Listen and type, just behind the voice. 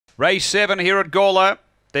Race 7 here at Gawler.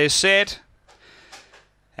 They're set.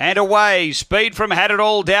 And away. Speed from Had It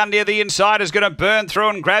All down near the inside is going to burn through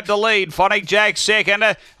and grab the lead. Phonic Jack second.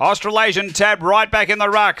 Australasian Tab right back in the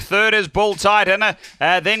ruck. Third is Bull Titan.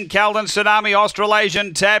 Then Calden Tsunami.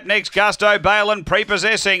 Australasian Tab. Next Gusto Bale and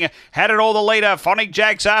Prepossessing. Had It All the leader. Phonic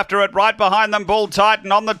Jack's after it. Right behind them Bull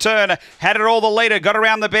Titan on the turn. Had It All the leader. Got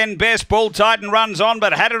around the bend best. Bull Titan runs on,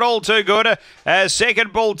 but Had It All too good.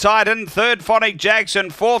 Second Bull Titan. Third Phonic Jackson.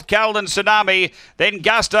 Fourth Calden Tsunami. Then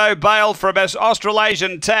Gusto Bale from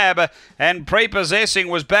Australasian Tab, and Prepossessing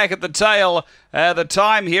was back at the tail. The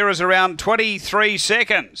time here is around 23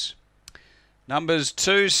 seconds. Numbers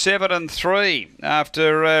 2, 7 and 3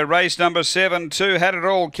 after race number 7. 2 Had It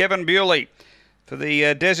All, Kevin Bewley for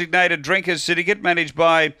the designated drinkers syndicate managed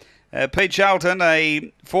by Pete Charlton,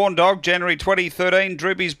 a fawn dog, January 2013.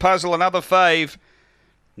 Droopy's Puzzle, another fave.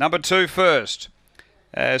 Number 2 first.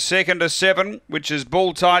 Second to 7, which is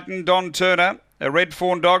Bull Titan, Don Turner. A red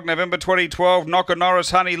fawn dog, November 2012, Knocker Norris,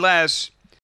 Honey Lass.